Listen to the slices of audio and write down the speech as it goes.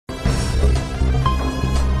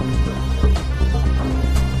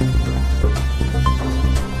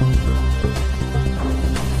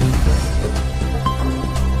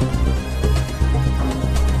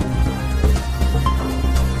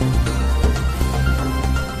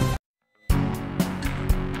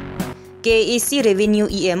KEC Revenue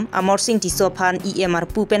EM amorsing tisopan EMR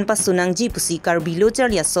pupen pasunang ji pusi Karbi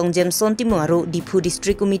Longri Abirta song jem son timaro di Pu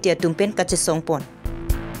District Committee tumpen kace songpon.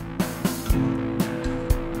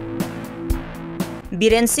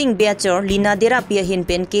 Biren Singh Beachor Lina Dera Pia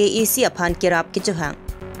Hinpen KEC apan kirap kichuhang.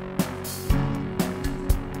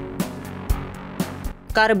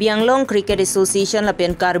 Karbi Longri Cricket Association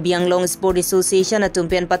lapen Karbi Longri Sport Association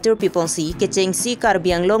atumpen patur piponsi keceng si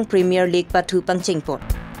Karbi Longri Premier League patu pangchengpot.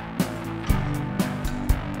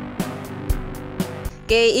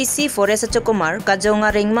 KEC Forest Chokomar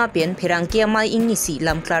kajonga ringma pen phirangkia mai ingisi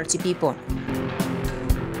lamklar chipipon.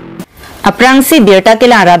 Aprang si Birta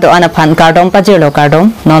kilara do anaphan kardom pajelo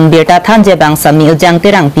kardom non Birta thanje bang sami ujang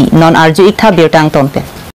terangpi non arju ikha Birtang tompe.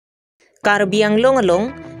 Karbi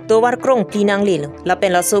Longri towar krong pinang lilo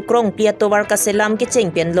lapen la so krong pia towar ka selam ke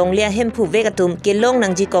chengpen long lia hempu vegatum ke long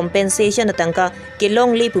nangji compensation atangka ke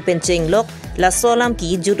long li pu pen chenglok la solam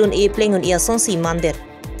ki judun e plengun ia son si mander.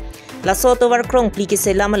 La so towar krong pli ke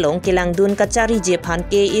selam long ke langdun kachari je phan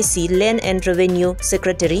KEC Land and Revenue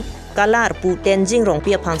Secretary kalar pu tenjing rong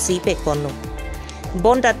pia phan si pek ponno.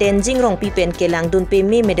 Bonda tenjing rong pi pen ke langdun pe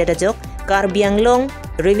me medada jok Karbi Longri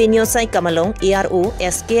Revenue sai kamalong ERO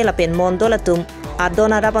SK lapen mondo latum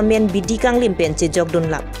adona rapamen bidikang limpen che jogdun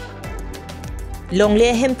lap. Longle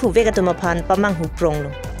hempu vegatum aphan pamang hu pronglo.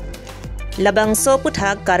 Labang so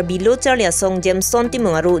puthak Karbi Longri Abirta song jem son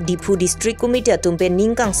timungaru di Pu District Committee tumpen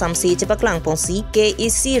ningkang samsi cepaklang pongsi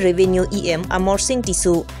KEC Revenue EM amorsing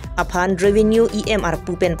tisu aphan Revenue EM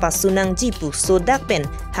arpupen pasunang jipu sodak pen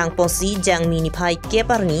hang pongsi jang minipai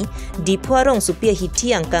keparni di puarong supia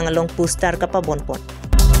hitiang kangalong pustar kapabonpon.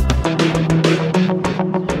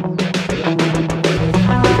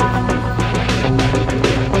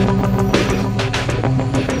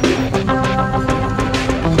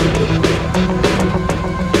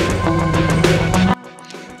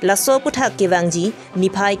 La so puthak kewangji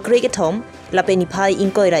nipai kriketom lapen nipai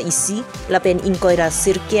inkoira isi lapen inkoira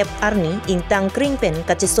sirkep arni ingtang kring pen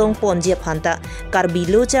kacesong pon je phanta Karbi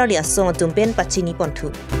Longri Abirta song tumpen pachini pontu.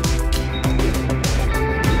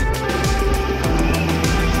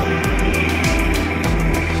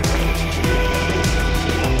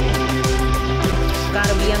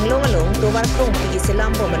 Karbi Longri towar krong pigi selam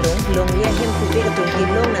pomalong long lia hem pupe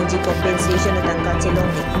katung long nangji compensation atangka chelong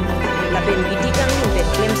ni. Lapen bidikang himpen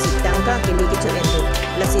claim si tangka kili kicho endo.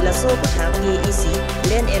 Lasila so puthak KEC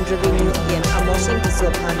Land and Revenue EM amorsing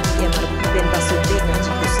tisopan EM arpupen pasunde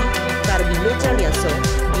nangji pusi Karbi Longri Abirta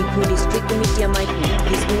di Pu District Committee mai pu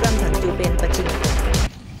dismuram hantupen pachini.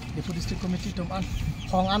 Di Pu District Committee tuman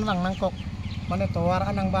hong an wang nangkok mane towar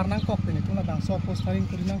anang bar nangkok ini tu na bang so postaring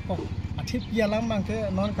kuri nangkok athip pialam bang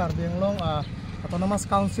ke non Karbi Longri autonomous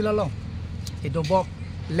council along idobok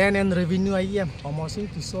Land and Revenue IEM amorsing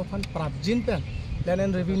tisopan prabjin pen Land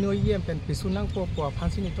and Revenue IEM pen pisunang po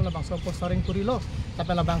pansin itu na bang so postaring kuri lo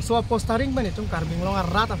tapi na bang so postaring pen itu Karbi Longri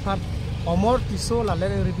rat afar omor tiso la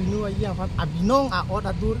Land and Revenue IEM afar abinong aot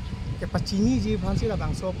adur ke pachini ji pansin na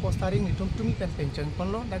bang so postaring itu tumi pen penceng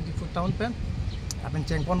pon lo dan di town pen apen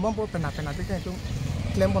ceng pon bom po pen ati ke itu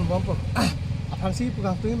claim pon bom po apangsi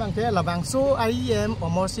pugang tumi bang ke la bang so IEM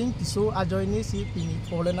amorsing tiso ajoini si pini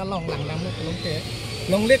polen along lang lo pelong ke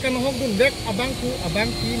long le kan hok dun bek abangku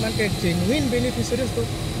abangki man ke genuine beneficiaries tu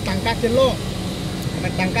tangka kelong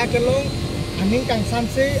tangka kelong aning kang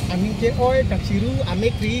sanse aning ke oi kachiru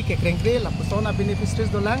amekri ke krengkre la pusona beneficiaries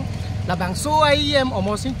dolang la bang so IEM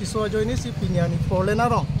amorsing tiso joini si pinyani polen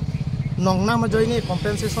arong nong na ma joini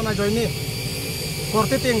compensation a joini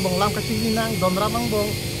korte teng bonglam kachihinang domra bang bong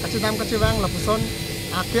kachidam kachibang la puson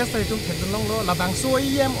akes ta itu thedlong lo la bang so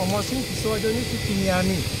IEM amorsing tiso joini si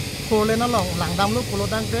pinyani polen along langdam lo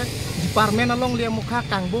polodang ke department along lia mukha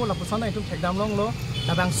kangbo la pusana itu thekdam long lo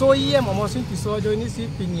labang so IEM amorsing tiso joini si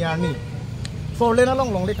pinyani polen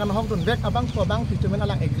along long le kan hok dun bek abang po bang pitumen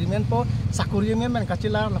alang agreement po sakuri men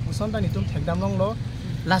kachila la puson tan itu thekdam long lo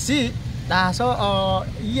lasi da so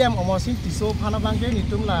IEM amorsing tiso phana bang ke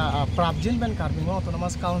nitum la prabjin ben Karbi Longri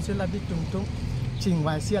autonomous council la bit tung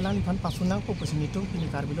chingwai si alang pan pasunang po pusini tung pini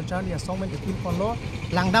Karbi Longri Abirta song men ipin polo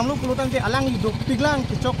langdam lu pulutan ke alang idok piglang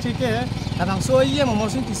kicok cike kadang so IEM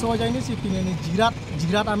amorsing tiso jai ni si pini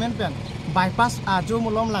jirat amen pen bypass ajo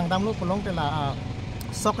mulom langdam lu pulong tela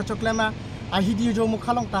sok kecok lema ahidi jo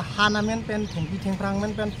mukhalong ta hanamen pen thengpi thengprang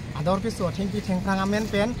men pen ador ke so thengpi thengprang amen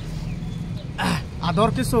pen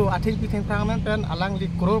ador ke so athengpi thengprang amen pen alang li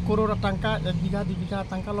kror tangka 1 bighah 2 bighah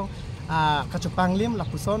tangka long kacupang lim la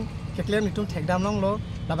puson keklem nitum thekdam long lo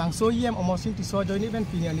labang so IEM amorsing tiso joini ben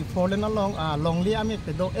pinyani polen along longli ame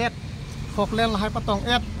pedo et Folkland lahai patong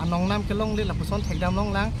et anong nam ke long li la puson thek dam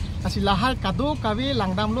long lang asi lahai kadu kawi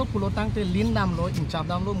lang dam lo pulotang te lin dam lo inchap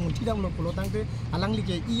dam lo munti dam lo pulotang te alang li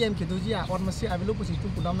ke em ke doji a on masi abilu pusi tu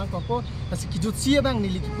pudam nang ko asi kijut sia bang ni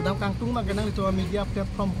li pudam kang tung ma ganang li to media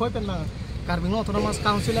platform khoi pen na Karbi Long Autonomous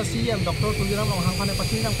Council a CM Dr. Tuliram long hang phane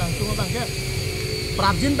patin dam kang tung bang ke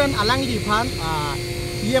prabjin pen alang li phan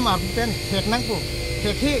em ar pen thek nang ko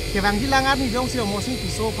thek he ke bang di langar ni jong sio mosing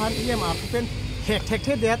piso phan em ar pen thek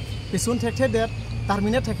the det pisun thek det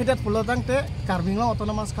terminate thek det pulotang te Karbi Long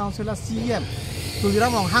Autonomous Council a CM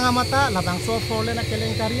Tuliram long hang amata labang so fole na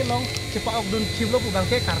kelengkari long cepa okdun kiblo bang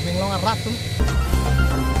ke Karbi Long ratum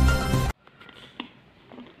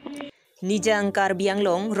Nijang Karbi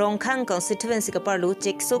Long Rongkhang constituency ka parlu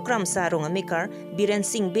cek sokram sarong amikar Biren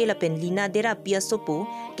Singh Bela pen Lina Dera Pia Sopu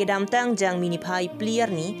kedamtang jang miniphai player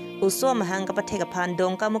ni uso mahang ka patheka phan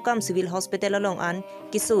dong ka mukam civil hospital along an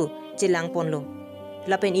kisu chilang ponlo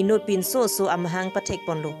lapen inut pin so amahang pathek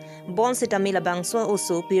ponlo bon sitamila bang so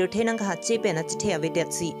uso pir thenang ka chepen a chithea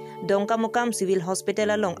vedetsi dong ka mukam civil hospital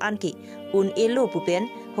along an ki un elo pupen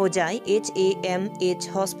hojai HAMH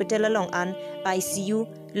hospital along an ICU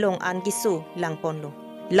long an kisu lang ponlo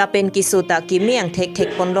lapen kisu ta ki miang thek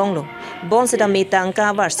ponlong lo bon sita me tangka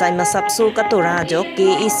war sai masap su ka tora jo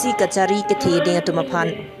KAC kachari ke the ding atuma phan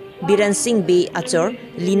Biren Singh B achor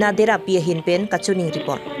Lina Dera Pia hin pen kachuning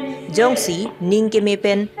report jongsi ning ke me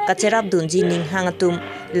pen kacherap dunji ning hangatum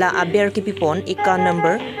la aber ki pipon ika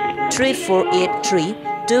number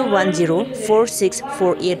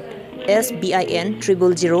 3483210464 SBIN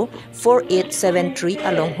 0004873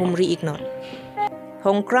 along Humri ignore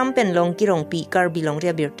Hongkram pen long kirong pi Karbi Longri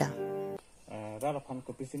Abirta. Rara pan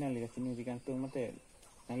ko pisina liga sini digan tu mate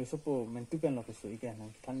nang lusupo mentu pen lo kesu ikan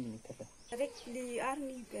nang tan ni tepe. Rek li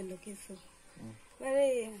arni pen lo kesu. Bare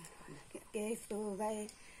kesu bai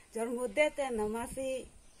jormo dete namasi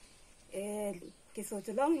kesu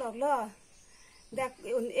cholong log lo dak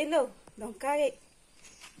un elo dong kai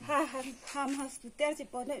ham hospital si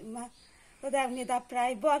pon ma dak mi da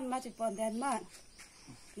private ma si pon den ma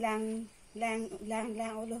lang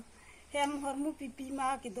olo hem hormu pipi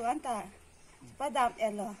ma ki do anta padam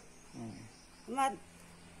elo ma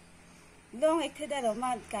long ek theda lo ma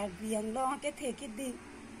Karbi long ke the ki ding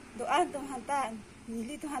do an tong hanta ni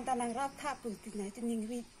li to hanta nang rap tha pu ti na ti ning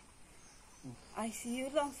wi ICU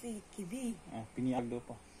long si ki bi pini agdo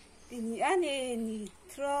pa pini ane ni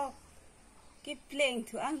tro ki pleng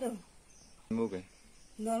to an lo muge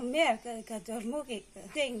normal ka jormo ke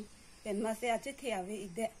ting pen ma se a che thea wi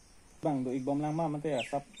ide bang do igbom lang ma mate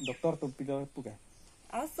sab doktor to pido puke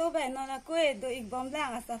aso be no na ko do igbom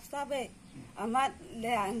lang asap sabe amat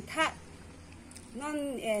le an tha non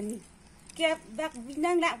en ke bak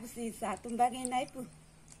binang la pusi sa tumbage nai pu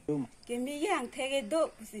ke mi yang thege do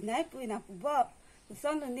pusi nai pu na pu bo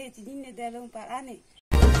son no ne ti ne de long par ani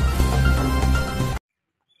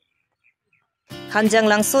Hanjang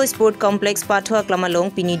Langso Sport Complex Pathwa Klamalong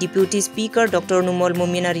Pini Deputy Speaker Dr. Numol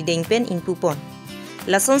Mumina Ridengpen in Pupon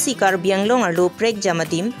Lasonsi Karbi Long Arlo Prek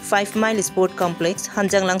Jamadim 5 Mile Sport Complex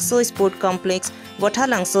Hanjang Langso Sport Complex Gotha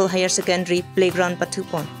Langso Higher Secondary Playground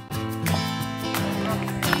Pathupon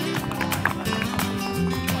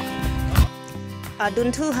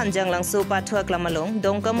Aduntu Hanjang Langso Pathwa Klamalong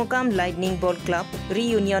Dongkamukam Lightning Ball Club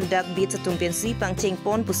Reunion Duck Beach Tumpensi Pangcheng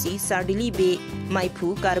Pon Pusi Sardili Be Maipu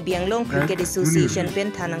Karbi Long Cricket Association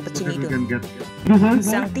Pen Thanang Pachinido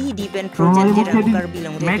Sangti Di Pen Project Dirang Karbi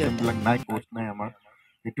Longri Abirta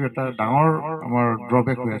itu eta dangor amar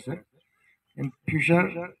drawback হৈ আছে in future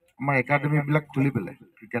আমাৰ academy বিলাক খুলি পেলে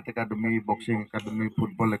cricket academy boxing academy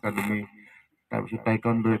football academy তাৰপিছত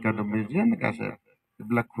taekwondo academy যেনেকৈ আছে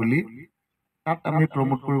এইবিলাক খুলি তাত আমি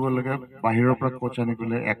প্ৰমোট কৰিব লাগে বাহিৰৰ পৰা কোচ আনি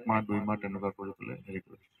পেলে 1 মাহ 2 মাহ তেনেকুৱা কৰি পেলে হেৰি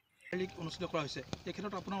কৰি লিগ অনুষ্ঠিত কৰা হৈছে এই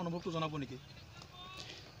ক্ষেত্ৰত আপোনাৰ অনুভৱটো জনাব নেকি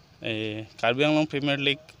কাৰ্বি আংলং প্ৰিমিয়াৰ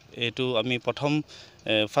লিগ এটো আমি প্ৰথম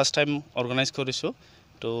ফাৰ্স্ট টাইম অৰ্গানাইজ কৰিছো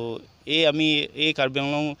তো আমি এই কাৰ্বি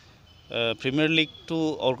আংলং প্ৰিমিয়াৰ লিগটো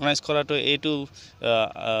অৰ্গানাইজ কৰাটো এইটো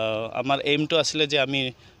আমাৰ এইমটো আছিল যে আমি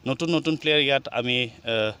নতুন প্লেয়াৰ ইয়াত আমি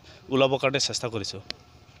উলাবৰ কাৰণে চেষ্টা কৰিছো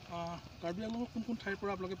কাৰ্বি আংলং কোন ঠাইৰ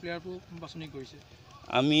পৰা আপোনালোকে প্লেয়াৰবোৰ বাছনি কৰিছে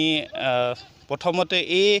আমি প্ৰথমতে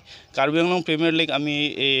এই কাৰ্বি আংলং প্ৰিমিয়াৰ লিগ আমি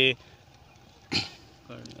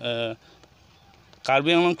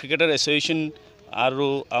কাৰ্বি আংলং ক্ৰিকেটাৰ এছ'চিয়েশ্যন আৰু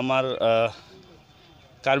আমাৰ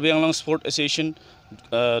কাৰ্বি আংলং স্পৰ্ট এছ'চিয়েশ্যন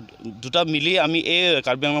দুটা মিলি আমি এই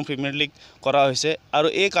কাৰ্বি আংলং প্ৰিমিয়াৰ লিগ কৰা হৈছে আৰু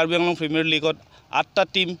এই কাৰ্বি আংলং প্ৰিমিয়াৰ লিগত 8টা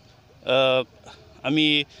টিম আমি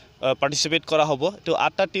পাৰ্টিচিপেট কৰা হ'ব তো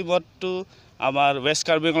 8টা টিমতো আমাৰ ৱেষ্ট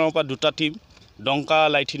কাৰ্বি আংলংৰ পৰা দুটা টিম ডংকা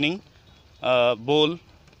লাইটনিং বল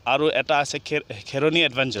আৰু এটা আছে খেৰণী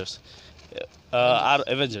এডভেঞ্চাৰ্ছ আৰু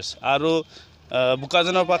এভেঞ্জাৰ্ছ আৰু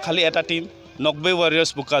বোকাজানৰ পৰা খালি এটা টিম নকবে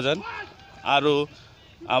ৱাৰিয়াৰ্ছ বোকাজান আৰু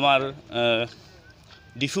আমাৰ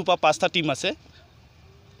ডিফুৰ পৰা 5টা টিম আছে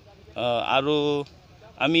আৰু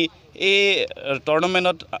আমি এই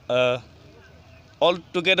টুৰ্নামেণ্টত অল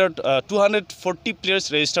টুগেডাৰ 240 প্লেয়াৰ্ছ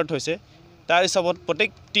ৰেজিষ্টাৰ্ড হৈছে তাৰ হিচাপত প্ৰত্যেক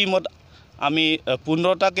টিমত আমি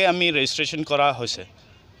 15টাকে আমি ৰেজিষ্ট্ৰেশ্যন কৰা হৈছে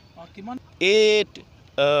এই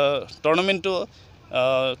টুৰ্নামেণ্টটো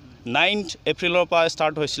 9 এপ্ৰিলৰ পৰা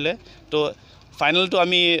ষ্টাৰ্ট হৈছিলে তো ফাইনেলটো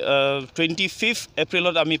আমি 25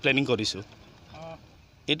 এপ্ৰিলত আমি প্লেনিং কৰিছোঁ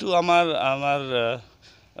এইটো আমাৰ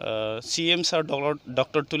CM sir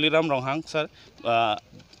doctor Tuliram Ronghang sir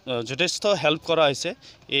যথেষ্ট হেল্প কৰা হৈছে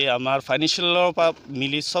এই আমাৰ ফাইনেন্সিয়েলৰ পৰা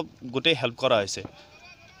মিলি সব গোটেই হেল্প কৰা হৈছে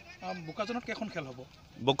বোকাজানত কেইখন খেল হ'ব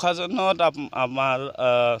বোকাজানত আমাৰ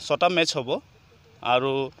 6টা মেচ হ'ব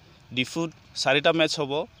আৰু ডিফুত 4টা মেচ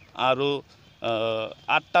হ'ব আৰু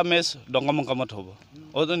 8টা মেচ ডংগমংকামত হ'ব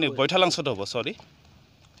বৈঠালাংছত হ'ব সৰি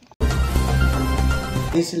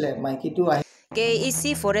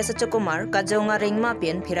KEC Forest Chokomar Kajonga Ringma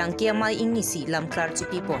Pen Pirangkia Mai Ingisi Lamklar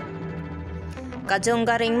Chipipon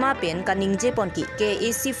Kajonga Ringma Pen Kaningje Ponki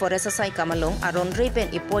KEC Forest Sai Kamalong Aron Repen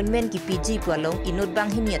appointment ki PG Kualong Inut Bang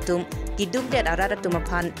Himiatum Kiduk Det Arara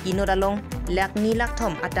Tumapan Inodalong Lak Ni Lak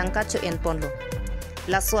Thom Atangka Cho En Ponlo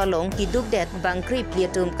Laswalong Kiduk Det Bangkri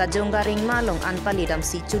Pliatum Kajonga Ringma Long Anpalidam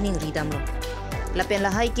Si Chuning Ridamlo Lapen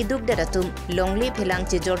Lahai Kiduk Det Atum Longli Philang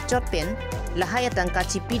Chejor Chot Pen Lahaya tangka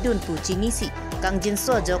cipidun pu cinisi kang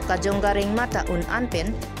jinso jok kajonga ring mata un anpen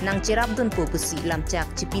nang cirabdun pu pusi lamcak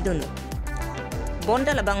cipidun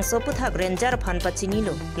bonda labang sopu thak ranger phan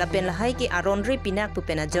pachinilo lapen lahai ki aronri pinak pu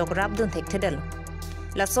pena jok rabdun thekthedal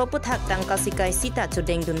la sopu thak tangka sikai sita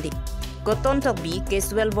chudeng dundi goton tok bi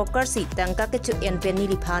casual worker si tangka ke chu en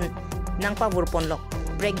penili phan nang pa burpon lok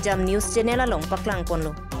break jam news channel along paklang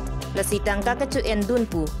ponlo la si tangka ke chu en dun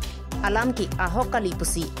pu alam ki ahok kali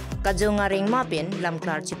pusi Kajonga Ringma Pen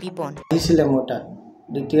Lamklar Chipipon আহিছিলে মোৰ তাত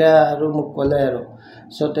তেতিয়া আৰু মোক ক'লে আৰু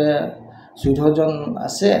সতে 14 জন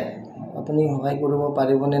আছে আপুনি সহায় কৰিব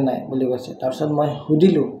পাৰিবনে নাই বুলি কৈছে তাৰপিছত মই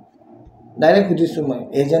সুধিলো ডাইৰেক্ট সুধিছো মই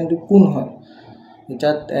এজেন্টটো কোন হয় এটা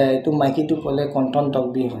এইটো মাইকিটো ক'লে কণ্টন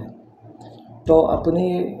টকবি হয় তো আপুনি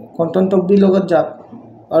কণ্টন টকবি লগত যাওক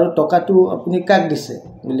আৰু টকাটো আপুনি কাক দিছে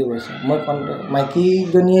বুলি কৈছে মই মাইকি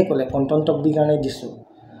জনিয়ে ক'লে কণ্টন টকবি কাৰণে দিছো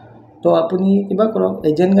তো আপুনি কিবা কৰক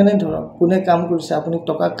এজেন্ট গানে ধৰক কোনে কাম কৰিছে আপুনি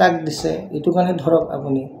টকা কাক দিছে এটো গানে ধৰক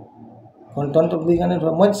আপুনি কন্টেন্ট অফ গানে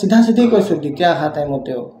ধৰক মই সিধা সিধি কৈছো তেতিয়া আহা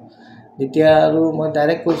টাইমতেও তেতিয়া আৰু মই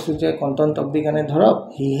ডাইৰেক্ট কৈছো যে কন্টেন্ট অফ গানে ধৰক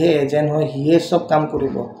হিহে এজেন্ট হয় হিহে সব কাম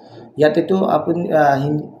কৰিব ইয়াতেতো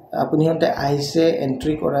আপুনি হতে আহিছে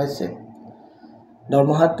এন্ট্ৰি কৰাইছে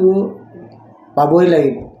দৰমহাটো পাবই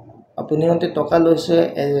লাগিব আপুনি হতে টকা লৈছে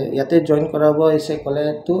ইয়াতে জয়েন কৰাব হৈছে কলে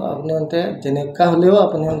তো আপুনি হতে জেনেকা হলেও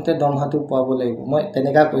আপুনি হতে দৰমহাটো পাব লাগিব মই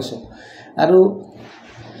তেনেকা কৈছো আৰু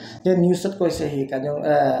যে নিউজত কৈছে হি কাজং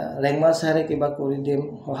ৰেংমা সাৰে কিবা কৰি দিম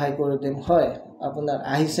সহায় কৰি দিম হয় আপোনাৰ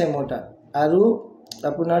আহিছে মোটা আৰু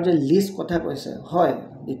আপোনাৰ যে লিষ্ট কথা কৈছে হয়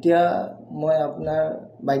এতিয়া মই আপোনাৰ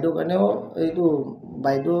বাইদো কাৰণেও এইটো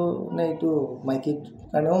বাইদো নে এইটো মাইকি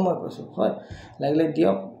কাৰণেও মই কৈছো হয় লাগিলে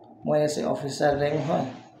দিয়ক মই এছে অফিচাৰ ৰেংক হয়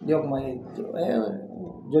দিয়ক মই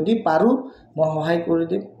যদি পাৰো মই সহায় কৰি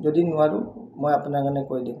দিম যদি নোৱাৰো মই আপোনাৰ কাৰণে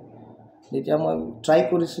কৈ দিম যেতিয়া মই ট্ৰাই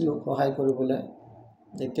কৰিছিলো সহায় কৰিবলৈ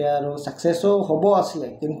যেতিয়া আৰু সাকসেসও হ'ব আছিল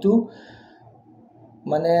কিন্তু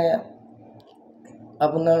মানে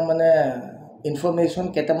আপোনাৰ মানে ইনফৰমেশন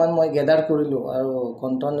কেটামান মই গেদাৰ কৰিলো আৰু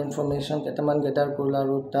কন্টেন্ট ইনফৰমেশন কেটামান গেদাৰ কৰিলো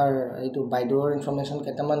আৰু তাৰ এইটো বাইডৰ ইনফৰমেশন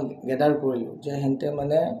কেটামান গেদাৰ কৰিলো যে হেনতে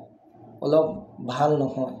মানে অলপ ভাল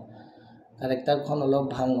নহয় কাৰেক্টাৰখন অলপ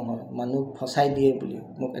ভাল নহয় মানুহ ফসাই দিয়ে বুলি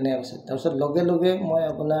মোক এনে আছে তাৰছত লগে লগে মই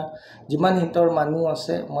আপোনাৰ যিমান হিতৰ মানুহ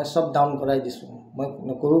আছে মই সব ডাউন কৰাই দিছো মই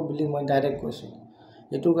নকৰো বুলি মই ডাইৰেক্ট কৈছো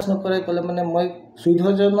এটো প্ৰশ্ন কৰে কলে মানে মই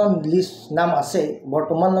 14 জনৰ লিষ্ট নাম আছে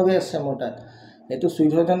বৰ্তমান লগে আছে মোৰ তাত এটো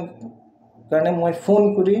 14 জন কাৰণে মই ফোন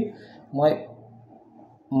কৰি মই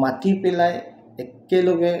মাটি পেলাই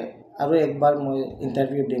একেলগে আৰু একবাৰ মই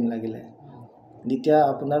ইন্টাৰভিউ দিম লাগিলে যেতিয়া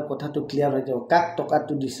আপোনাৰ কথাটো ক্লিয়াৰ হৈ যাব কাক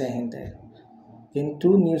টকাটো দিছে হেনতে কিন্তু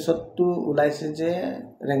নিউজটো ওলাইছে যে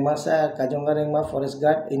ৰেংমাসা কাজংগা Rengma forest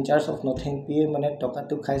guard in-charge of nothing P মানে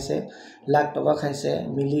টকাটো খাইছে লাখ টকা খাইছে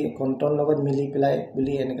মিলি কন্ট্ৰল লগত মিলি পেলাই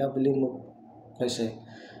বুলি এনেকা বুলি মোক কৈছে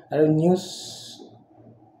আৰু নিউজ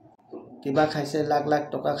কিবা খাইছে লাখ লাখ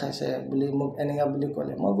টকা খাইছে বুলি মোক এনেকা বুলি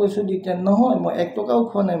ক'লে মই কৈছো দিতে নহয় মই 1 টকাও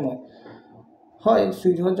খোৱা নাই মই হয়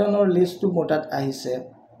 14 জনৰ লিষ্টটো মোটাত আহিছে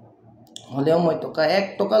হলেও মই টকা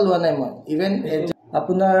 1 টকা লোৱা নাই মই ইভেন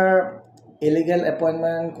আপোনাৰ ইলিগেল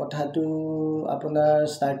এপয়েন্টমেন্ট কথাটো আপোনাৰ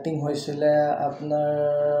স্টাৰ্টিং হৈছিলে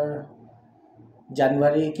আপোনাৰ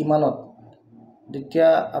জানুৱাৰী কিমানত তেতিয়া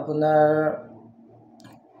আপোনাৰ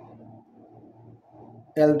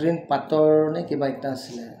এলড্ৰিন পাতৰ নে কিবা এটা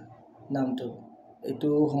আছিলে নামটো এইটো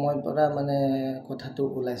সময়ৰ পৰা মানে কথাটো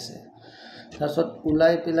ওলাইছে তাৰপিছত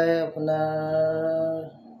ওলাই পেলাই আপোনাৰ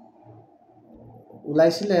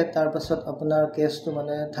ওলাইছিলে তাৰপাছত আপোনাৰ কেছটো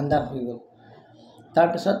মানে ঠাণ্ডা হৈ গ'ল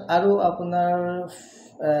তাৰপিছত আৰু আপোনাৰ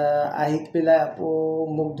আহি পেলাই আকৌ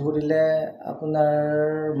মোক ধৰিলে আপোনাৰ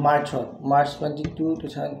মাৰ্চ 22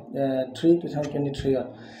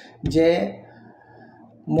 2023 যে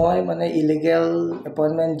মই মানে ইলিগেল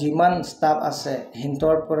এপইণ্টমেণ্ট যিমান ষ্টাফ আছে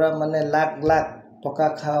সিহঁতৰ পৰা মানে লাখ লাখ টকা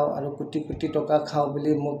খাওঁ আৰু কোটি কোটি টকা খাওঁ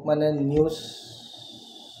বুলি মোক মানে নিউজ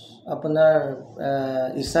আপোনাৰ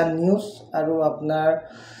ঈশান নিউজ আৰু আপোনাৰ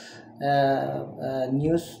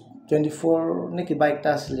নিউজ 24 নে কিবা একটা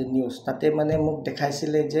আছিলে নিউজ তাতে মানে মোক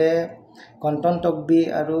দেখাইছিলে যে কণ্টন টকবি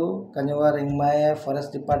আৰু কাঞ্জৱা ৰিংমায়ে ফৰেষ্ট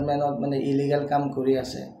ডিপাৰ্টমেণ্টত মানে ইলিগেল কাম কৰি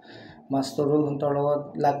আছে মাষ্টৰুল হঁতৰ লগত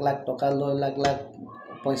লাখ লাখ টকা লৈ লাখ লাখ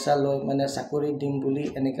পইচা লৈ মানে চাকৰি দিম বুলি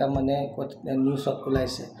এনেকা মানে নিউজত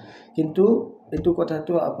ওলাইছে কিন্তু এইটো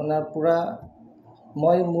কথাটো আপোনাৰ পুৰা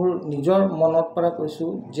মই মোৰ নিজৰ মনৰ পৰা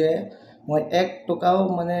কৈছোঁ যে মই 1 টকাও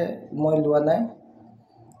মানে মই লোৱা নাই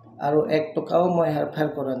আৰু 1 টকাও মই হেৰফেৰ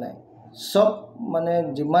কৰা নাই সব মানে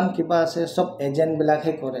যিমান কিবা আছে সব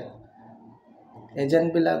এজেণ্টবিলাকহে কৰে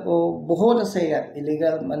এজেণ্টবিলাকো বহুত আছে ইয়াত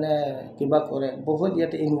ইলিগেল মানে কিবা কৰে বহুত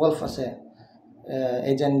ইয়াতে ইনভলভ আছে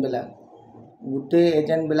এজেণ্টবিলাক গোটেই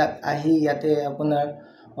এজেণ্টবিলাক আহি ইয়াতে আপোনাৰ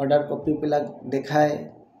অৰ্ডাৰ কপিবিলাক দেখায়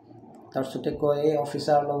তাৰপিছতে কয় এই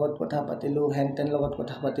অফিচাৰৰ লগত কথা পাতিলোঁ হেনটেন লগত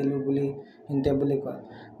কথা পাতিলোঁ বুলি হিন্তে বুলি কয়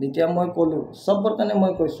যেতিয়া মই ক'লোঁ চবৰ কাৰণে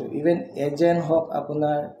মই কৈছোঁ ইভেন এজেণ্ট হওক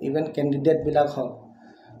আপোনাৰ ইভেন কেণ্ডিডেটবিলাক হওক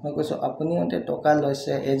মই কৈছোঁ আপুনি সিহঁতে টকা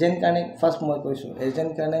লৈছে এজেণ্ট কাৰণে ফাৰ্ষ্ট মই কৈছোঁ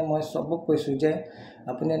এজেণ্ট কাৰণে মই চবক কৈছোঁ যে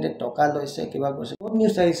আপুনি সিহঁতে টকা লৈছে কিবা কৈছে বহুত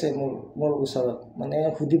নিউজ আহিছে মোৰ ওচৰত মানে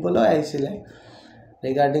সুধিবলৈ আহিছিলে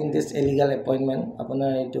ৰিগাৰ্ডিং দিছ ইলিগেল এপইণ্টমেণ্ট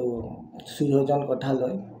আপোনাৰ এইটো সুযোজন কথা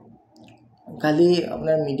লৈ খালি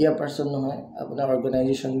আপোনাৰ মিডিয়া পাৰ্চন নহয় আপোনাৰ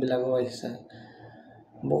অৰ্গেনাইজেশ্যনবিলাকো আহিছে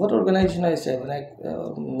বহুত অৰ্গেনাইজেশ্যন আহিছে মানে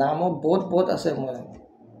নামো বহুত আছে মই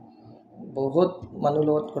বহুত মানুহৰ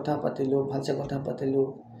লগত কথা পাতিলোঁ ভালছে কথা পাতিলোঁ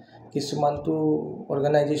কিছুমানটো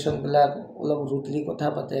অৰ্গেনাইজেশ্যনবিলাক অলপ ৰুটলি কথা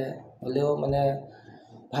পাতে হ'লেও মানে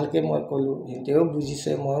ভালকৈ মই ক'লোঁ সিহঁতেও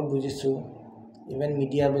বুজিছে ময়ো বুজিছোঁ ইভেন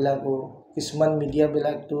মিডিয়াবিলাকো কিছুমান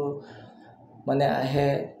মিডিয়াবিলাকতো মানে আহে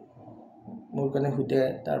মোৰ কাৰণে সুধে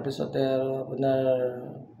তাৰপিছতে আৰু আপোনাৰ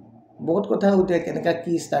বহুত কথা সুধে কেনেকৈ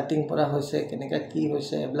কি ষ্টাৰ্টিং পৰা হৈছে কেনেকৈ কি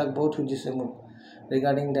হৈছে এইবিলাক বহুত সুধিছে মোক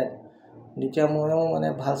ৰিগাৰ্ডিং ডেট যেতিয়া ময়ো মানে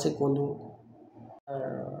ভালছে ক'লোঁ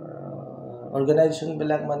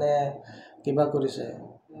অৰ্গেনাইজেশ্যনবিলাক মানে কিবা কৰিছে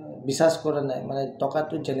বিশ্বাস কৰা নাই মানে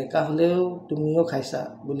টকাটো যেনেকা হ'লেও তুমিও খাইছা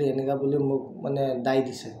বুলি এনেকা বুলি মোক মানে দায়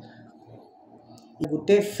দিছে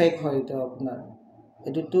গোটেই ফেক হয় এইটো আপোনাৰ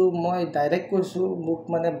এইটোতো মই ডাইৰেক্ট কৈছোঁ মোক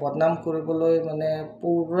মানে বদনাম কৰিবলৈ মানে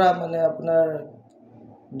পুৰা মানে আপোনাৰ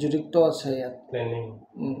জড়িত আছে ইয়াত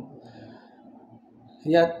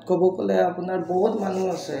ইয়াত ক'ব গ'লে আপোনাৰ বহুত মানুহ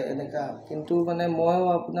আছে এনেকা কিন্তু মানে ময়ো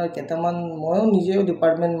আপোনাৰ কেইটামান ময়ো নিজেও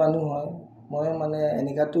ডিপাৰ্টমেণ্ট মানুহ হয় ময়ো মানে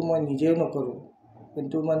এনেকাটো মই নিজেও নকৰোঁ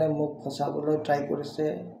কিন্তু মানে মোক ফচাবলৈ ট্ৰাই কৰিছে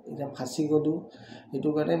এতিয়া ফাঁচি গ'লোঁ সেইটো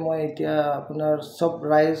কাৰণে মই এতিয়া আপোনাৰ চব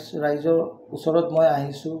ৰাইজৰ ওচৰত মই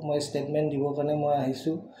আহিছোঁ মই ষ্টেটমেণ্ট দিবৰ কাৰণে মই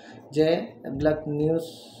আহিছোঁ যে এইবিলাক নিউজ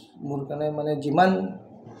মোৰ কাৰণে মানে যিমান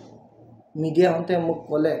মিডিয়াহঁতে মোক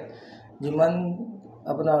ক'লে যিমান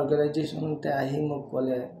আপোনাৰ অৰ্গেনাইজেশ্যনতে আহি মোক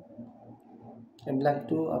ক'লে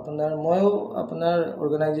এইবিলাকতো আপোনাৰ ময়ো আপোনাৰ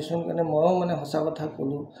অৰ্গেনাইজেশ্যন কাৰণে ময়ো মানে সঁচা কথা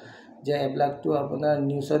ক'লোঁ যে এইবিলাকতো আপোনাৰ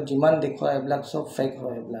নিউজত যিমান দেখুৱায় এইবিলাক চব ফেক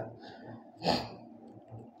হয় এইবিলাক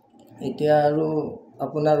এতিয়া আৰু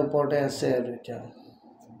আপোনাৰ ওপৰতে আছে আৰু এতিয়া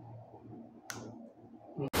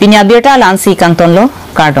Pinya Abirta Lansi Kantonlo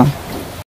Kardom